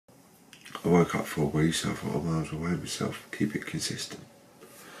I woke up 4 weeks, so I thought I might as well weigh myself, keep it consistent.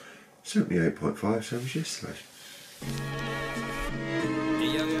 78.5, same as yesterday.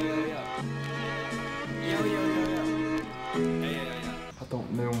 I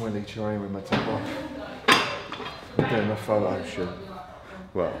don't normally train with my top off. I'm doing a photo shoot.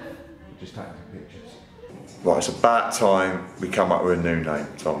 Well, just taking pictures. Right, it's about time we come up with a new name,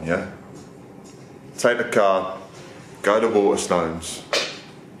 Tom, yeah? Take the car, go to Waterstones,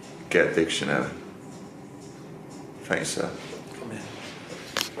 get a dictionary. Thanks, sir.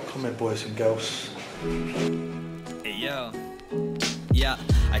 Come here, boys and girls. Hey, yo. Yeah,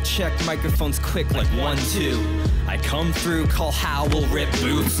 I check microphones quick like 1, 2. I come through, call Howell, rip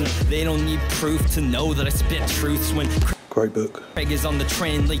boots, and they don't need proof to know that I spit truths when great book. Craig is on the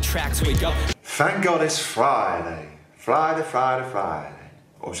train, late tracks, wake up. Thank God it's Friday. Friday.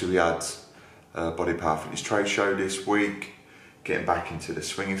 Obviously we had Body Power Fitness trade show this week, getting back into the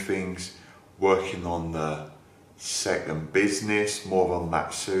swing of things, working on the second business, more on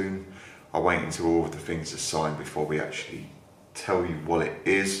that soon. I'll wait until all of the things are signed before we actually tell you what it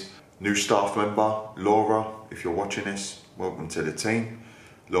is. New staff member, Laura, if you're watching this, welcome to the team.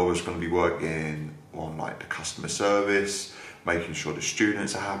 Laura's going to be working on like the customer service, making sure the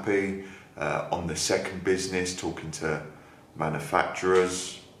students are happy, on the second business, talking to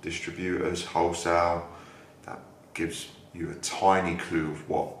manufacturers, distributors, wholesale. That gives you a tiny clue of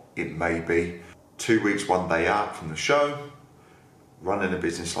what it may be. 2 weeks, 1 day out from the show, running a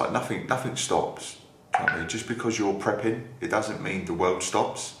business like nothing stops. You know what I mean? Just because you're prepping, it doesn't mean the world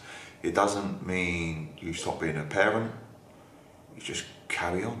stops. It doesn't mean you stop being a parent. You just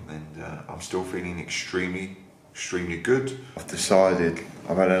carry on, and I'm still feeling extremely good. I've decided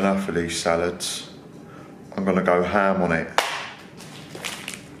I've had enough of these salads. I'm gonna go ham on it.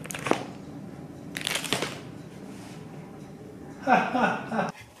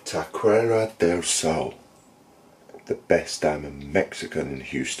 Taquera del Sol, the best damn Mexican in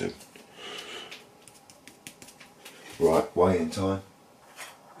Houston. Right, weigh-in time,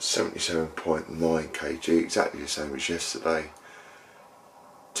 77.9 kg, exactly the same as yesterday.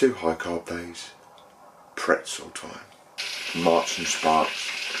 2 high carb days, pretzel time. March and Sparks.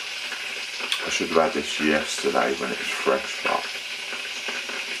 I should have had this yesterday when it was fresh, but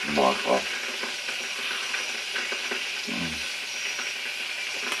my God.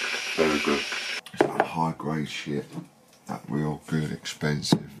 Very good. It's that high grade shit, that real good,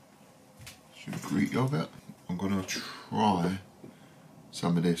 expensive. Some Greek yogurt. I'm gonna try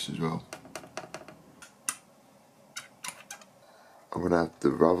some of this as well. I'm gonna have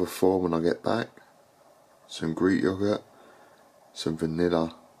the Rutherford when I get back. Some Greek yogurt, some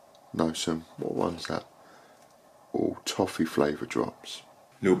vanilla, what one's that? All toffee flavour drops.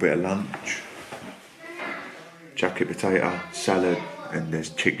 A little bit of lunch, jacket potato, salad, and there's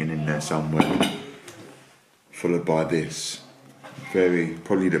chicken in there somewhere. Followed by this,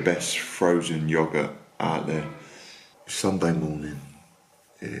 probably the best frozen yogurt out there. Sunday morning,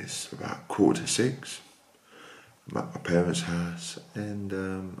 it's about 5:45. I'm at my parents' house, and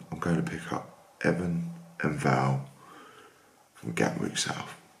I'm going to pick up Evan and Val from Gatwick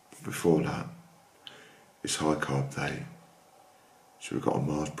South. Before that, it's high carb day, so we've got a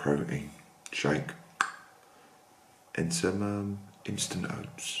Mars protein shake and some instant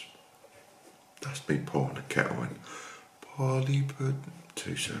oats. That's me pouring the kettle in. Barley pudding.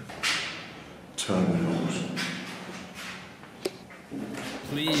 Too soon. Terminals.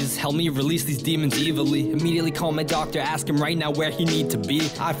 Please help me release these demons evilly. Immediately call my doctor, ask him right now where he need to be.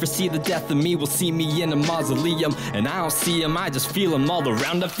 I foresee the death of me will see me in a mausoleum, and I don't see him, I just feel him all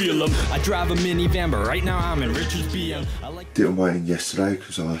around. I feel him. I drive a minivan, but right now I'm in Richard's BM. Didn't wait in yesterday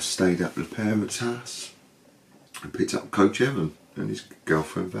because I stayed at the parents' house and picked up Coach Evan and his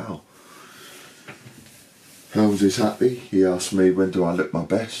girlfriend Val. Helms is happy. He asked me when do I look my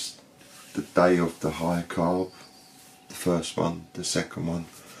best. The day of the high carb. The first one, the second one,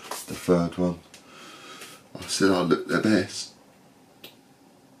 the third one. I said I look the best.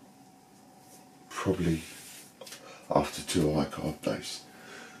 Probably after 2 high carb days.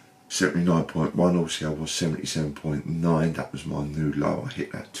 79.1, obviously I was 77.9, that was my new low, I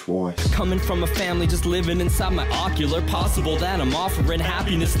hit that twice. Coming from a family just living inside my ocular, possible that I'm offering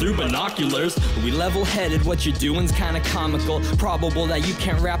happiness through binoculars. We level-headed, what you're doing's kinda comical. Probable that you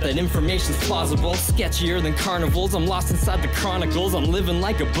can't rap, that information's plausible. Sketchier than carnivals, I'm lost inside the chronicles. I'm living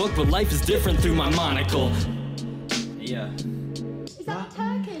like a book, but life is different through my monocle. Yeah. Is that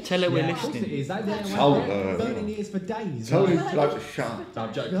Turkish? Tell her we're listening. It is. Told her. Burning ears for days. Told him like to shut up.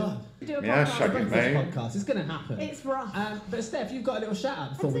 I'm joking. Yeah, shut it, mate. Podcast. It's going to happen. It's rough. But Steph, you've got a little shout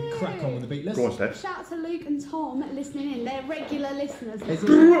out before we crack on with the beat. Go on, Steph. Shout out to Luke and Tom listening in. They're regular listeners.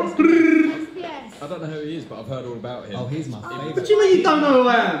 I don't know who he is, but I've heard all about him. Oh, he's my favourite. What do you mean you don't know who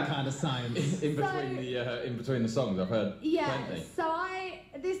I am? Kind of science. In between the songs, I've heard plenty. So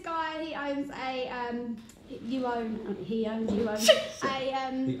this guy, he owns a he owns He owns Hold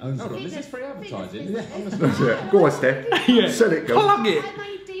on, fitness- is this free advertising? fitness That's business. it. Go on, Steph. Sell it, go. Plug it.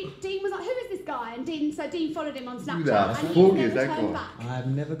 And Dean was like, who is this guy? And Dean followed him on Snapchat, Nah, and fuck he's is never that turned guy? back. I've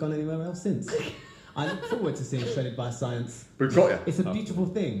never gone anywhere else since. I look forward to seeing Shredded by Science. We've got you. It's a beautiful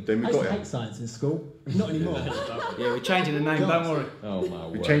thing. Then we I used got to you. hate science in school. Not anymore. Yeah, we're changing the name, don't worry. Oh my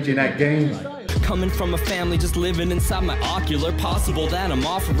We're word. changing that game. Coming from a family just living inside my ocular. Possible that I'm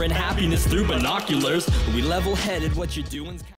offering happiness through binoculars. We level-headed, what you're doing's